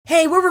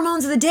Hey, we're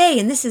Ramones of the Day,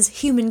 and this is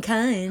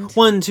Humankind.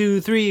 1,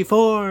 2, 3,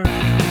 4.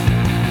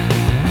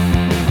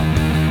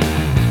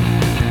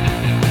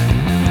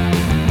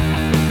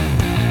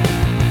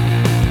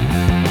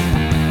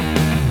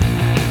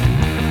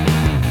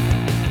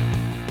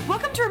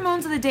 Welcome to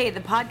Ramones of the Day, the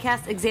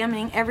podcast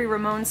examining every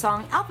Ramones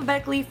song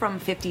alphabetically from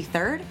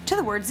 53rd to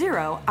the word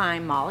 0.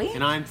 I'm Molly.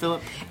 And I'm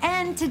Philip.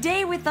 And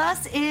today with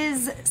us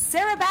is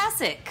Sarah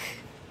Bassick.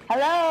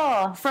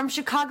 Hello. From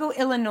Chicago,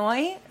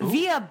 Illinois,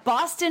 via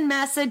Boston,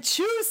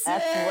 Massachusetts.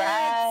 That's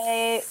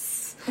right.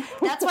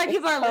 That's why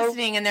people are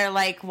listening and they're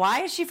like,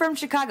 why is she from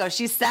Chicago?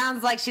 She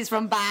sounds like she's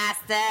from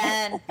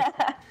Boston.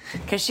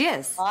 Because she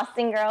is.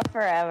 Boston girl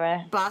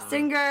forever.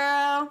 Boston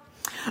girl.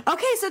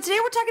 Okay, so today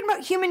we're talking about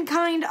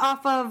Humankind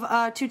off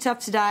of Too Tough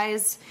to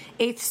Die's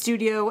 8th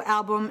studio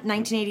album,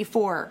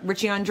 1984.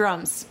 Richie on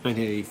drums.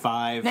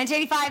 1985.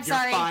 1985, You're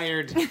sorry.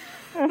 fired.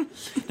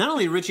 Not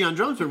only Richie on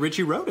drums, but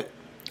Richie wrote it.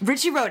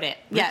 Richie wrote it,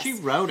 yes. Richie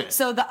wrote it.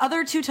 So the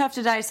other Too Tough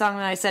to Die song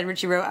that I said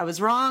Richie wrote, I was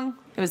wrong.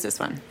 It was this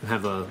one. I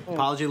have an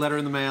apology letter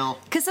in the mail.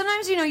 Because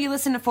sometimes, you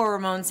listen to 4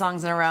 Ramones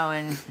songs in a row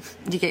and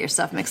you get your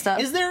stuff mixed up.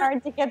 Is there...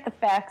 Hard to get the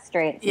facts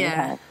straight Yeah.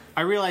 sometimes.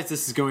 I realize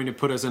this is going to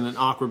put us in an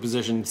awkward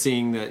position,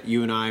 seeing that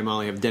you and I,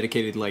 Molly, have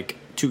dedicated like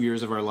 2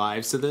 years of our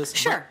lives to this.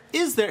 Sure.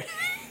 But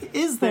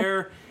is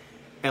there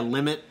a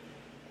limit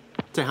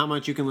to how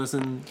much you can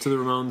listen to the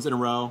Ramones in a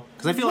row?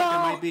 Because I feel like there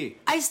might be.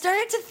 I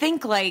started to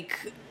think,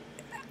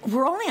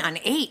 we're only on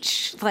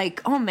H.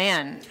 Oh,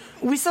 man.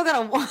 We still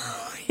got a while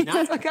to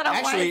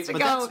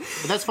go.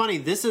 But that's funny.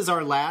 This is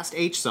our last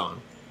H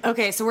song.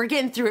 Okay, so we're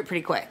getting through it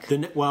pretty quick.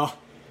 It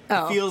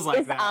feels like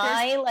Is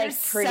that.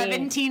 There's pretty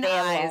 17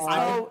 damn eyes. long?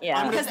 Oh,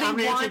 yeah. because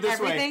they want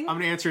everything? I'm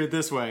going to answer it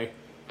this way.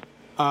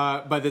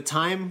 By the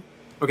time...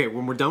 Okay,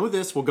 when we're done with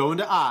this, we'll go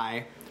into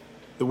I.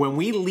 When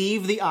we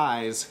leave the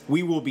eyes,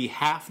 we will be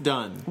half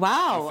done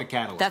Wow. with the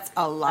catalog. That's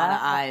a lot of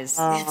eyes. It's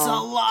a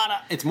lot of...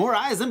 It's more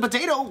eyes than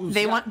potatoes.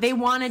 They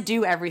want to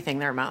do everything,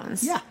 the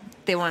Ramones. Yeah.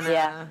 They want to...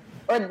 Yeah.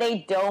 Or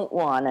they don't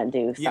want to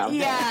do something.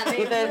 Yeah,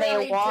 they Either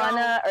really they want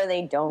to or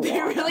they don't They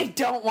want to. really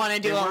don't want to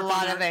do a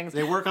lot of things.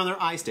 They work on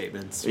their I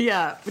statements.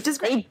 Yeah, which is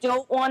great. They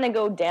don't want to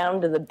go down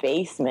to the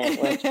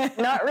basement, which I'm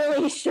not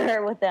really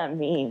sure what that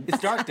means. It's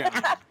dark down.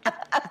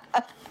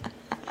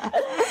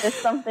 There's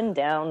something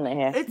down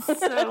there. It's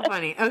so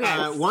funny.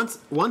 Okay.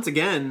 Once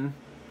again,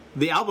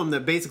 the album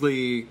that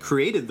basically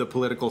created the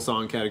political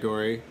song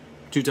category,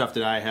 Too Tough to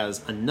Die,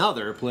 has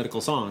another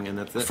political song, and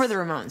that's this. For the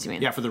Ramones, you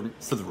mean? Yeah, for the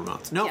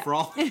Ramones. No, Yeah. for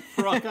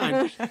all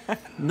kinds.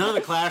 None of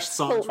the Clash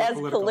songs were As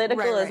political.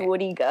 political Right, as right.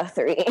 Woody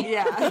Guthrie.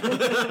 Yeah.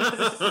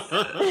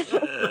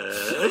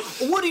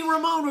 Woody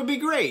Ramone would be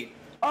great.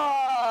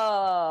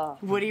 Oh,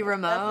 Woody that's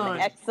Ramone.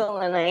 an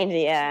excellent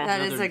idea.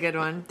 That is a good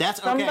one. That's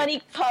okay.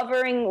 Somebody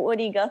covering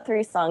Woody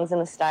Guthrie songs in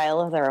the style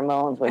of the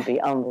Ramones would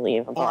be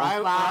unbelievable. Or I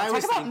Wow.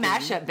 was Talk about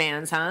thinking- mashup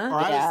bands, huh? Or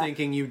I was Yeah.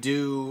 thinking you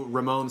do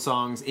Ramone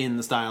songs in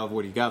the style of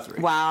Woody Guthrie.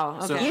 Wow.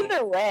 So- Okay.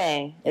 Either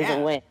way is Yeah.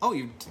 a win.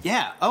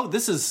 Oh,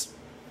 this is...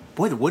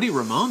 Boy, the Woody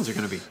Ramones are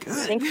going to be I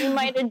good. think you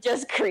might have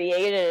just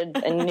created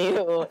a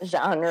new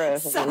genre.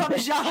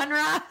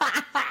 Subgenre.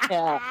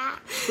 Yeah.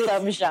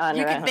 Subgenre.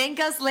 You can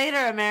thank us later,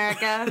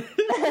 America.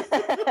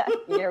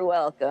 You're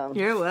welcome.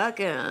 You're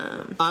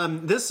welcome.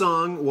 This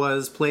song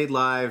was played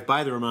live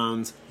by the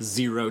Ramones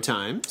 0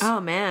 times. Oh,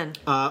 man.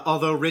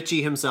 Although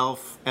Richie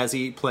himself, as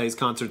he plays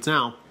concerts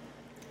now,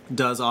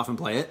 does often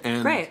play it.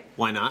 And Great.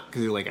 why not?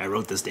 Because you're like, I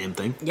wrote this damn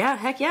thing. Yeah,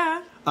 heck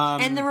yeah.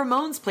 And the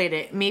Ramones played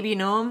it. Maybe you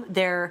know them.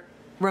 They're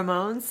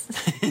Ramones.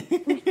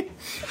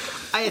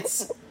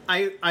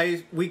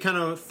 We kind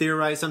of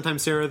theorize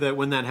sometimes, Sarah, that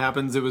when that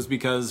happens, it was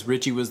because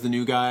Richie was the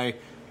new guy,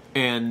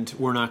 and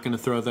we're not going to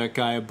throw that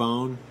guy a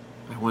bone.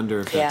 I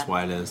wonder if that's Yeah.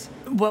 why it is.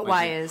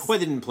 Why is? Why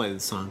they didn't play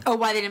this song? Oh,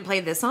 why they didn't play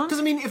this song? Because,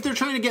 I mean, if they're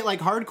trying to get,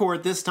 hardcore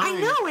at this time... I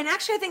know, and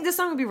actually I think this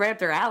song would be right up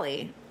their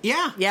alley.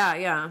 Yeah.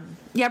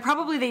 Yeah,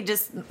 probably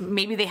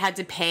maybe they had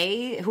to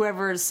pay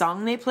whoever's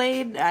song they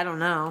played. I don't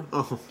know.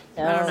 Oh.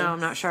 I don't know, I'm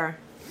not sure.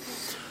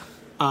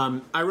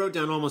 I wrote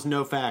down almost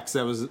no facts.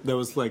 That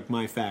was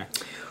my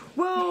fact.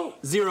 Well,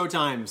 0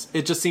 times.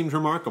 It just seemed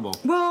remarkable.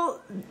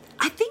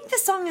 I think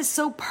this song is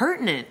so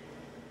pertinent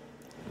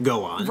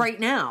Go on. right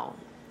now.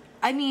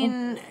 I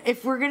mean,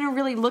 if we're going to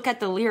really look at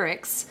the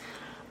lyrics,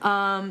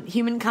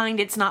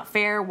 humankind, it's not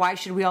fair. Why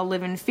should we all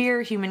live in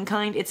fear?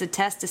 Humankind, it's a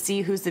test to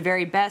see who's the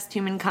very best.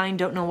 Humankind,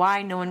 don't know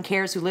why. No one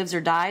cares who lives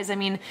or dies. I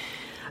mean,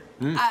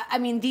 I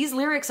mean, these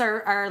lyrics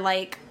are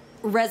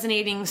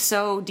resonating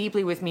so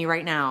deeply with me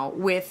right now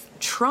with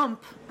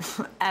Trump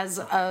as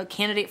a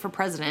candidate for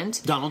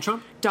president. Donald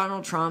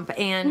Trump?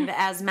 And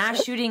as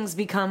mass shootings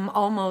become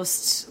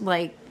almost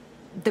like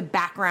the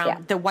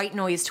background, the white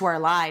noise to our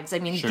lives. I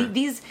mean, Sure.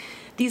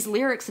 these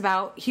lyrics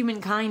about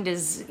humankind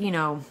is,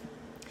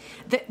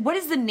 what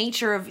is the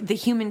nature of the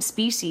human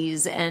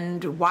species,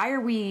 and why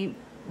are we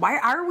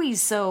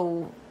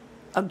so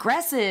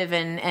aggressive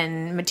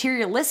and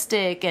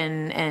materialistic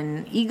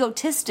and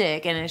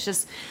egotistic? And it's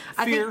just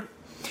Fear.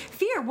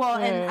 Fear. Well,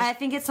 and I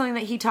think it's something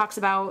that he talks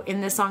about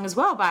in this song as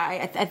well. But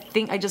I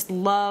think I just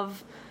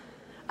love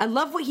I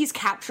love what he's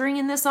capturing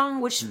in this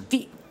song, which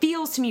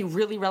feels to me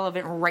really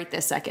relevant right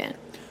this second.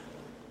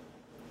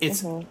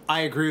 It's.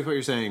 I agree with what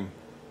you're saying,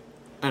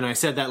 and I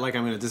said that like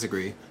I'm going to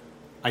disagree.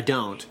 I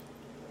don't.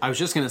 I was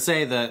just going to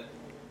say that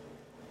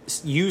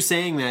you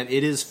saying that,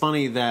 it is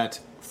funny that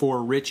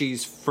for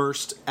Richie's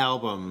first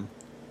album,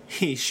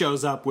 he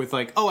shows up with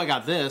like, "Oh, I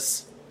got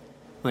this."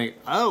 Like,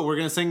 "Oh, we're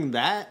going to sing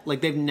that?"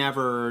 Like, they've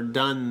never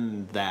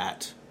done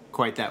that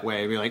quite that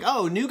way. Be like,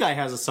 "Oh, New Guy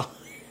has a song."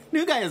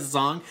 New Guy has a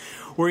song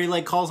where he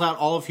like calls out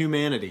all of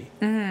humanity.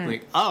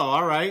 Like, "Oh,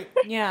 all right."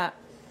 Yeah.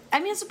 I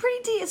mean, it's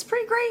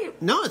pretty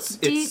great. No,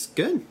 it's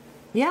good.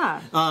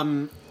 Yeah.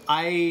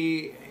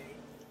 I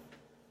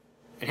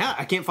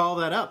can't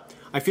follow that up.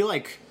 I feel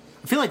like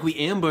we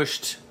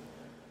ambushed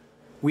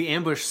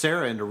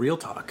Sarah into real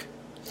talk.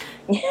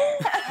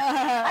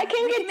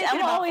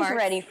 I'm always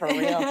ready for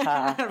real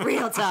talk.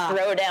 Real talk.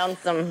 Throw down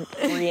some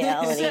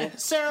reality.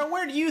 Sarah,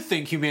 where do you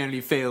think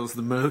humanity fails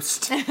the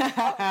most?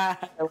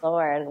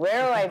 Lord,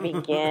 where do I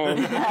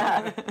begin?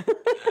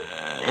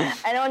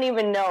 I don't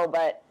even know,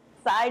 but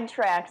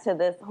sidetrack to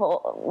this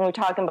whole, when we're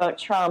talking about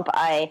Trump,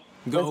 I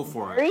Go was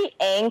for it. very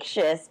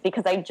anxious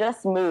because I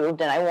just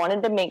moved and I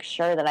wanted to make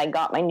sure that I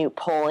got my new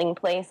polling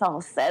place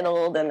all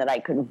settled and that I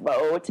could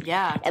vote.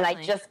 Yeah, And I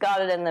definitely. just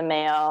got it in the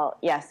mail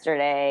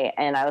yesterday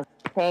and I was,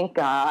 thank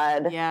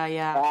God Yeah.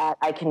 that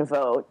I can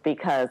vote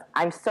because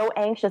I'm so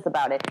anxious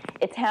about it.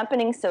 It's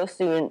happening so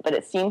soon, but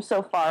it seems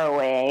so far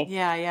away.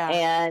 Yeah.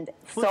 And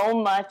so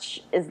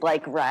much is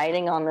like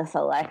riding on this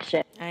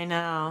election. I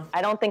know.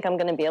 I don't think I'm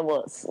going to be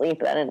able to sleep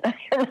that entire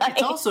night.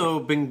 It's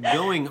also been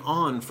going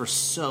on for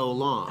so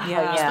long.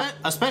 Yeah. Yeah.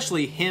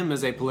 Especially him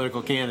as a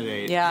political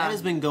candidate. Yeah. That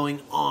has been going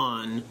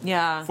on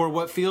Yeah. for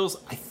what feels,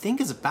 I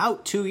think, is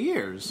about 2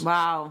 years.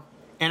 Wow.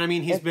 And I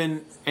mean, he's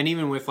been, and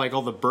even with like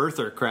all the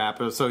birther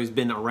crap, so he's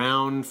been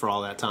around for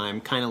all that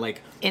time, kind of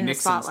like In the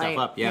mixing spotlight.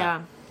 stuff up.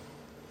 Yeah.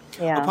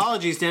 Yeah.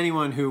 Apologies to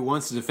anyone who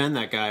wants to defend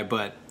that guy,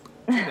 but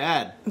too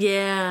bad.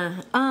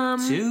 Yeah.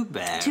 Too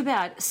bad. Too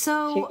bad.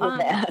 So, Too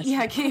bad.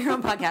 yeah, get your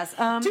own podcast.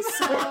 I'm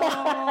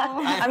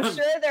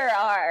sure there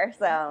are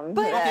some.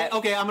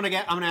 Okay. I'm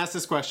gonna ask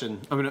this question.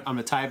 I'm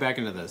gonna tie it back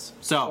into this.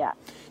 So, Yeah.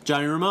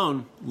 Johnny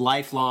Ramone,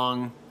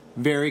 lifelong,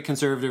 very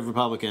conservative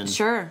Republican.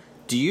 Sure.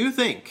 Do you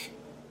think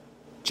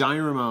Johnny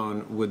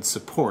Ramone would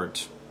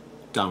support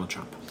Donald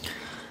Trump?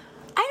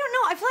 I don't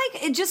know. I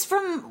feel like just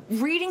from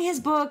reading his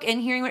book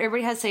and hearing what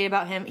everybody has to say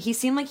about him, he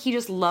seemed like he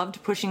just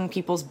loved pushing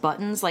people's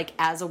buttons, like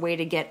as a way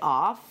to get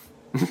off.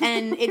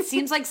 And it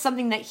seems like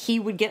something that he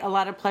would get a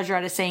lot of pleasure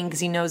out of saying because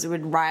he knows it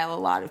would rile a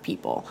lot of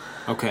people.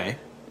 Okay.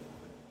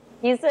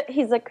 He's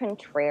a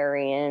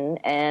contrarian,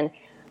 and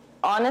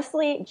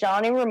honestly,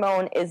 Johnny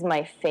Ramone is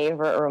my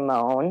favorite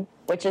Ramone,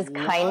 which is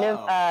kind of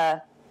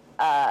a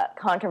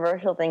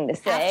controversial thing to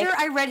say. After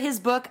I read his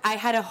book, I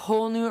had a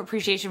whole new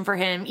appreciation for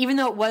him, even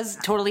though it was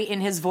totally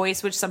in his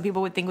voice, which some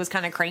people would think was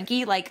kind of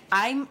cranky. Like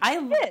I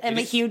am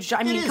a huge.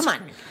 I mean, come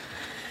on.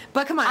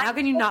 But come on, how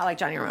can you not like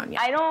Johnny Ramone?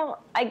 Yeah.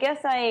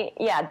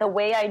 The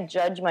way I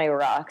judge my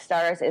rock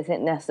stars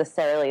isn't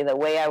necessarily the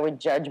way I would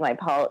judge my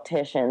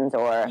politicians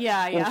or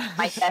my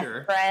best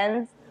Sure.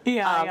 friends.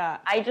 Yeah.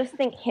 I just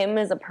think him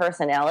as a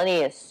personality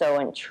is so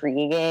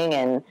intriguing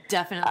and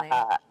Definitely.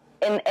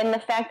 and the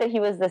fact that he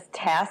was this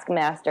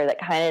taskmaster that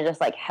kind of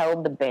just like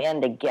held the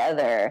band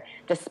together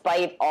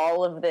despite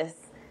all of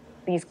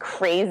these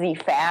crazy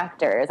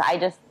factors.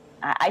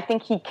 I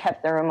think he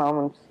kept the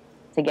Ramones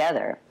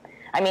together.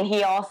 I mean,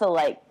 he also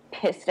like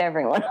pissed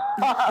everyone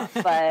off,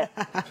 but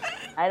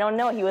I don't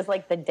know. He was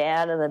like the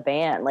dad of the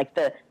band, like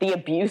the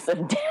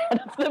abusive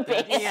dad of the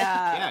band.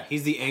 Yeah,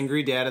 he's the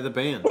angry dad of the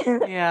band.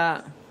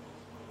 Yeah.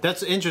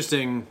 That's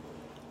interesting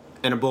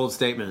and a bold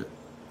statement.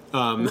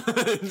 Well,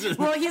 he's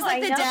like I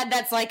the know. dad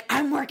that's like,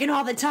 I'm working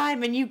all the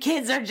time and you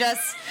kids are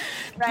just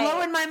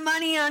blowing my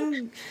money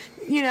on,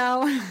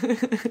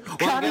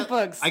 comic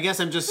books. I guess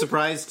I'm just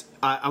surprised.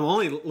 I'm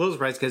only a little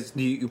surprised because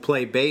you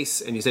play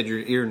bass and you said your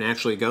ear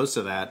naturally goes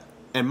to that.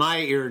 And my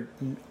ear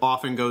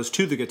often goes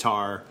to the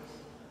guitar.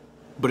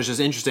 But it's just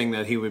interesting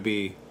that he would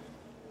be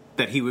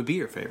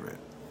your favorite.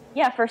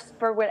 Yeah,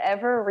 for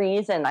whatever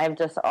reason, I've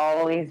just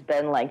always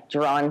been like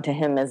drawn to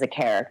him as a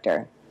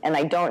character. And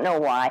I don't know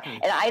why.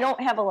 And I don't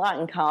have a lot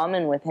in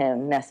common with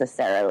him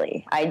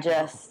necessarily. I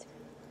just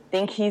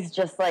think he's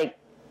just like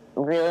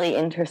really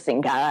interesting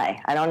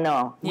guy. I don't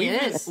know.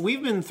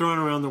 We've been throwing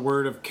around the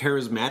word of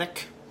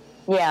charismatic,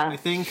 Yeah. I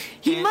think.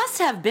 He And must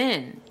have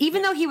been,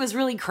 even though he was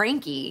really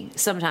cranky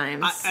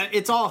sometimes.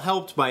 it's all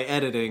helped by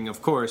editing,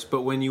 of course,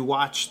 but when you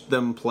watch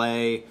them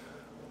play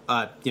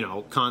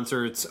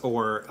concerts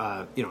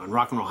or in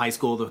Rock and Roll High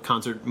School, the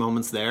concert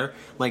moments there,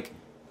 like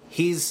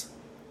he's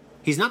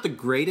not the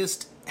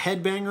greatest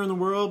headbanger in the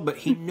world, but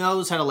he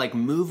knows how to like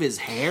move his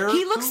hair.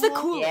 he looks the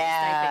coolest,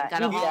 Yeah, I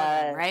think, out of he all of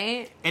them, does.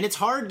 right? And it's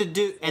hard to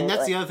do, and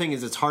that's the other thing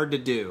is it's hard to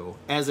do.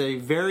 As a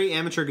very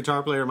amateur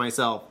guitar player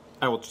myself,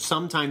 I will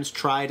sometimes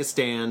try to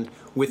stand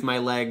with my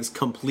legs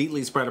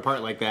completely spread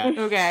apart like that.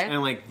 Okay. And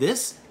I'm like,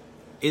 this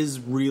is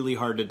really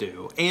hard to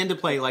do. And to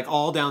play like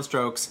all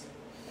downstrokes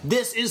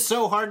This is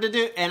so hard to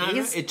do, and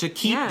to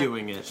keep yeah.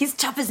 doing it. He's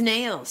tough as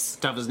nails.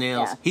 Tough as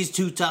nails. Yeah. He's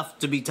too tough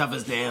to be tough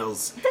as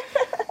nails.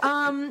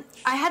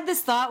 I had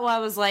this thought while I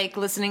was like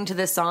listening to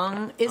this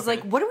song is Okay.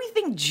 like, what do we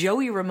think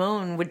Joey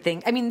Ramone would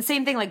think? I mean, the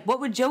same thing, like, what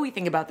would Joey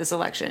think about this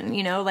election?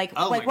 You know, like,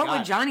 Oh like my what would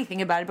God. Johnny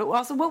think about it? But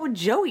also, what would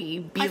Joey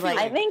be feel like?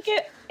 I think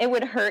it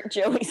would hurt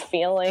Joey's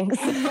feelings.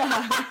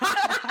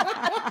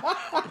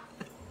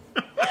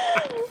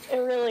 It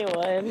really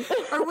would.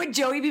 Or would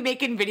Joey be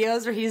making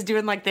videos where he's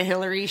doing like the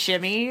Hillary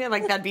shimmy?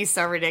 Like that'd be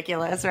so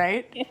ridiculous,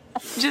 right?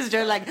 Just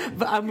doing like,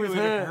 but I'm with would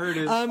her. hurt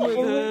his I'm with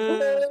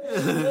her.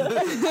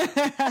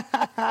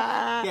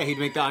 Yeah, he'd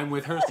make the I'm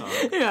with her song.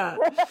 Yeah.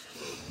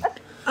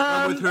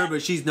 I'm with her,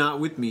 but she's not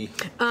with me.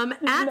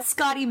 At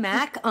Scotty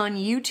Mac on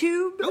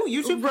YouTube. Oh,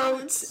 YouTube wrote,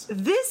 comments.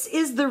 "This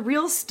is the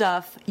real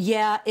stuff.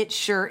 Yeah, it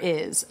sure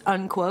is."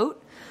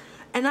 Unquote.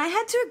 And I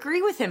had to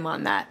agree with him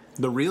on that.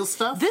 The real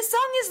stuff? This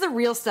song is the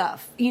real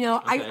stuff. You know,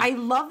 Okay. I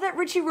love that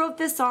Richie wrote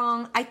this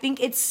song. I think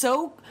it's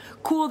so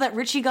cool that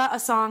Richie got a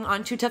song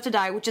on Too Tough to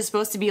Die, which is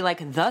supposed to be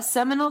like the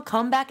seminal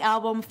comeback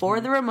album for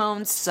the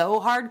Ramones.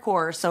 So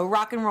hardcore, so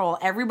rock and roll.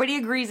 Everybody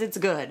agrees it's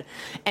good.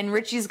 And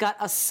Richie's got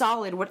a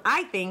solid, what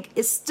I think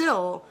is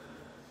still...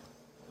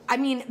 I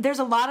mean, there's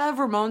a lot of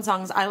Ramone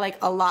songs I like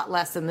a lot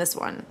less than this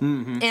one.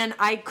 Mm-hmm. And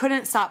I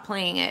couldn't stop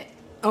playing it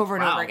over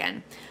and Wow. over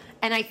again.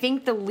 And I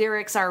think the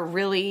lyrics are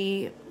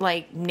really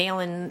like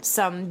nailing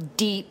some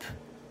deep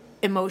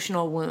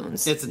emotional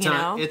wounds. It's a you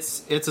time. know?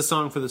 It's a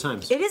song for the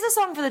times. It is a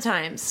song for the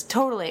times,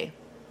 totally.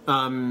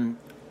 I'll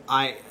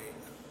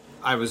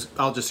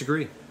just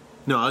agree.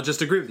 No, I'll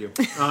just agree with you.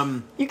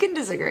 You can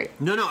disagree.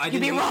 No, I You'd be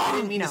didn't. I wrong.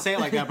 didn't mean No. to say it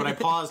like that, but I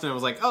paused and I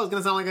was like, "Oh, it's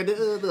gonna sound like I did."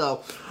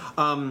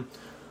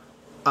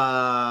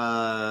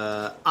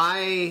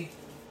 I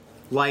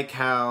like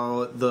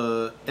how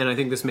and I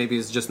think this maybe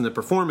is just in the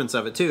performance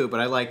of it too, but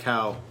I like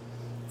how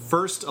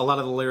first a lot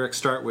of the lyrics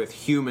start with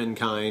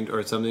humankind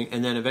or something,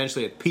 and then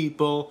eventually it's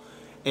people,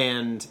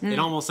 and it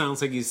almost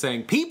sounds like he's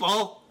saying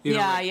people. You know,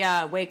 Yeah, like,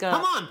 yeah, wake up.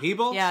 Come on,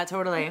 people. Yeah,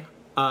 totally.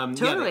 Yeah,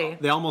 totally.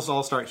 they almost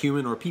all start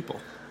human or people.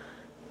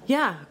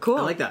 Yeah, cool.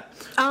 I like that.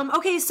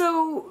 Okay,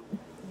 so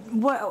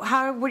what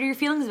are your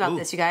feelings about Ooh.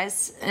 this, you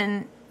guys?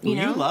 And Well,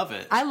 know, you love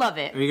it. I love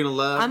it. Are you gonna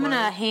love I'm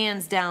gonna it?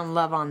 hands down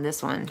love on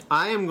this one.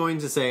 I am going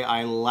to say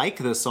I like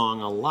the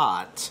song a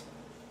lot.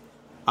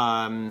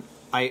 I'm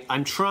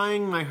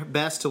trying my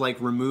best to like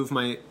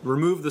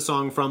remove the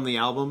song from the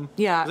album.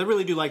 Yeah. 'Cause I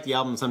really do like the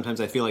album.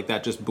 Sometimes I feel like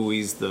that just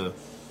buoys the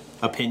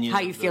opinion. How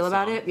of you the feel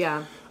about song. it?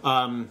 Yeah.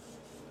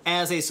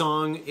 As a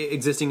song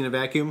existing in a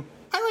vacuum,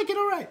 I like it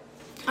all right.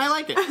 I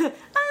like it.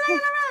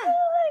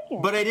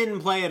 But I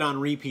didn't play it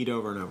on repeat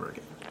over and over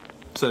again.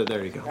 So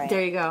there you go. Right.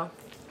 There you go.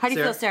 How do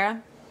you feel,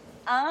 Sarah?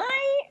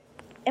 I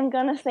am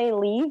gonna say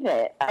leave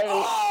it.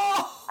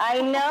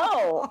 I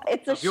know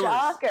it's a Yours.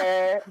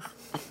 shocker,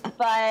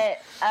 but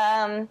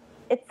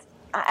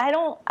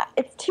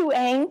it's too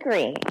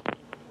angry.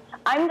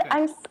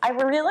 I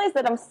realize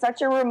that I'm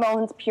such a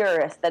Ramones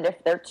purist that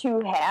if they're too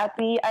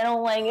happy, I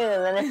don't like it,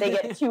 and then if they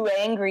get too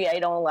angry, I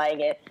don't like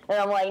it. And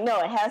I'm like, no,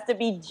 it has to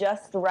be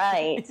just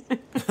right,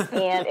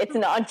 and it's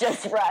not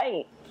just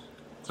right.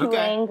 Too Okay.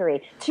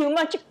 angry, too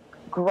much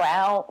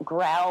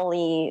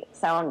growly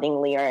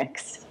sounding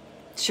lyrics.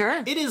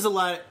 Sure. It is a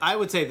lot. I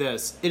would say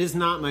this. It is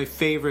not my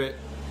favorite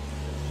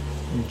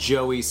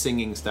Joey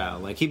singing style.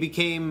 Like he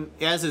became,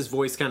 as his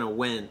voice kind of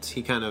went,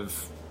 he kind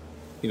of,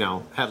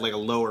 had like a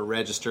lower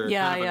register,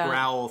 Yeah, kind of a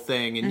growl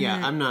thing. And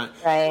yeah, I'm not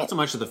so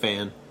much of the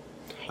fan.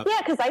 Yeah,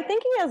 because I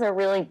think he has a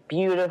really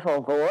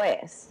beautiful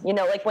voice.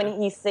 Like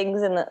when he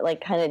sings in the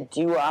like kind of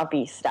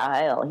doo-wop-y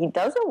style, he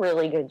does a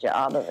really good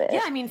job of it.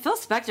 Yeah, I mean, Phil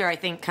Spector, I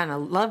think, kind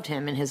of loved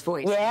him in his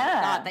voice.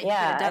 Yeah, Thought that he could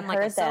have done I've like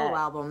a heard solo that.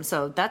 album,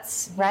 so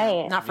that's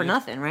Right. not for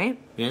nothing, right?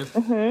 Yeah.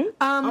 Okay.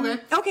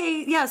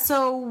 Okay, yeah,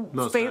 so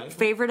Most high.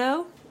 favorite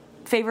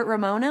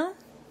Ramono?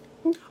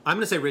 I'm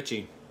gonna say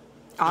Richie.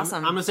 Awesome.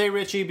 I'm gonna say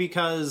Richie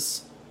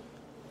because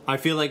I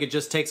feel like it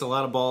just takes a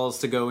lot of balls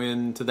to go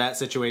into that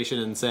situation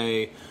and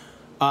say,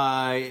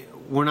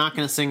 we're not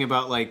gonna sing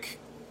about like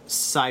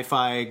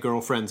sci-fi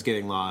girlfriends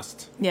getting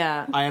lost.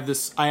 Yeah. I have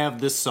this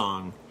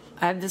song.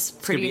 I have this It's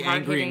gonna pretty be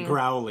angry and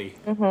hard-hitting...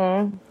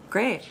 growly.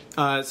 Great.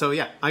 So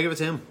yeah, I give it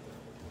to him.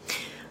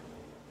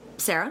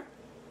 Sarah?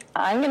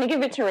 I'm going to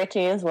give it to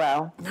Richie as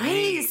well.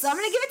 Nice. I'm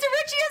going to give it to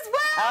Richie as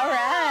well. All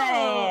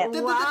right.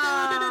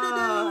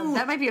 Wow.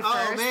 That might be a first.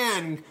 Oh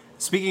man!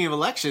 Speaking of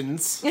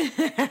elections,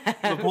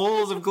 the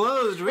polls have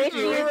closed.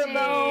 Richie Richie.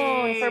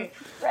 Ramone for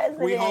president.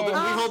 We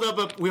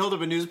hold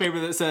up a newspaper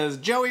that says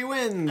Joey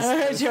wins.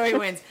 Joey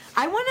wins.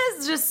 I want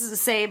to just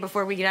say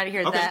before we get out of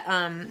here Okay. that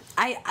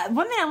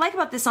one thing I like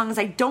about this song is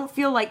I don't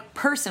feel like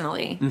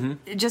personally,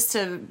 just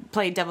to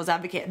play devil's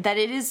advocate, that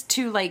it is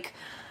too like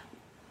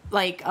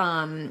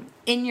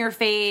in your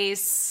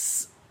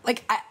face.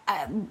 Like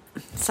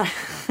sorry.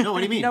 No, what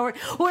do you mean? No,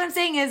 what I'm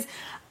saying is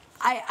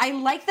I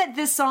like that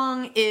this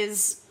song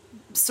is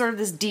sort of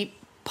this deep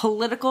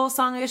political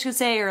song, I guess you could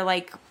say, or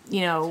like,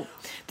 you know,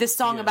 this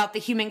song Yeah. about the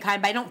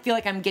humankind, but I don't feel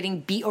like I'm getting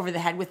beat over the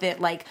head with it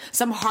like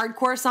some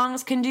hardcore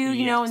songs can do,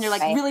 you know, and they're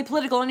like Right. really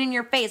political and in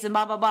your face and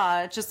blah, blah,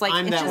 blah. It's just like,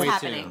 I'm it's that just way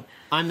happening. too.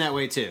 I'm that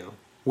way too.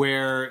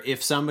 Where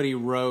if somebody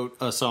wrote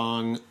a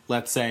song,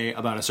 let's say,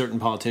 about a certain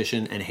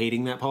politician and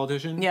hating that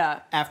politician, Yeah.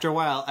 after a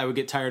while I would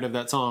get tired of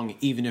that song,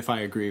 even if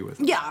I agree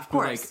with it. Yeah, of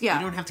course, Like, yeah.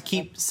 You don't have to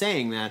keep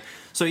saying that.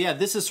 So yeah,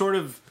 this is sort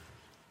of.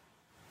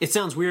 It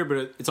sounds weird,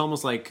 but it's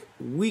almost like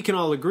we can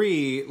all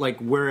agree, like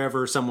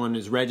wherever someone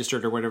is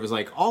registered or whatever, is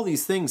like all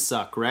these things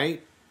suck,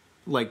 right?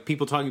 Like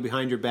people talking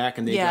behind your back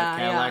and they Yeah, drive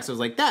Cadillacs. yeah. I was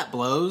like, that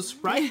blows,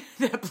 right?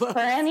 For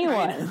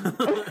anyone.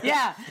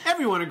 Yeah.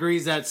 Everyone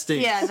agrees that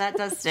stinks. Yeah, that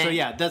does stink. So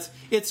yeah,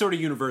 it's sort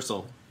of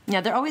universal. Yeah,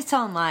 they're always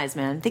telling lies,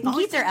 man. They can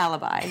keep their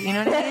alibi. You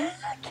know what I mean?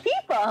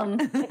 Keep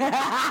them.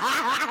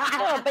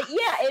 No, but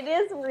yeah, it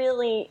is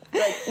really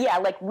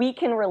like we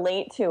can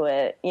relate to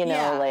it, you know,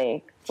 Yeah.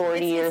 like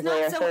 40 years it's not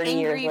later, so 30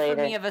 years angry later.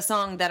 for me of a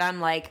song that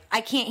I'm like,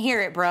 I can't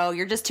hear it, bro.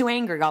 You're just too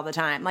angry all the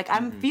time. Like,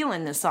 I'm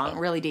feeling this song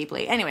really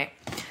deeply. Anyway,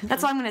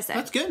 that's all I'm going to say.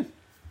 That's good.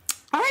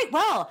 All right,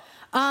 well,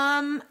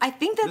 I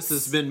think This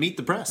has been Meet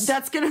the Press.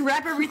 that's going to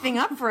wrap everything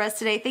up for us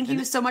today. Thank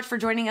you so much for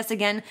joining us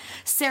again,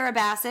 Sarah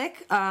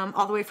Bassick,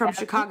 all the way from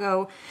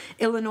Chicago,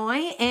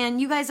 Illinois.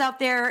 And you guys out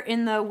there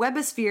in the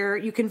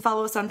webosphere, you can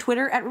follow us on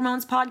Twitter at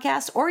Ramones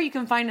Podcast, or you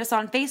can find us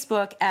on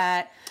Facebook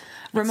at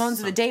Ramones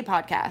of the Day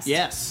Podcast.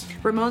 Yes.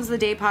 Ramones of the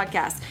Day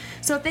Podcast.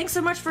 So thanks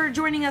so much for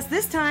joining us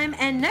this time.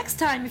 And next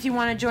time, if you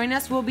want to join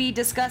us, we'll be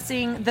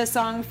discussing the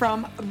song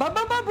from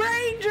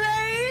Brain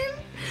Drain,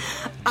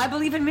 I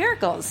Believe in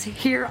Miracles,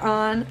 here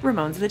on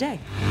Ramones of the Day.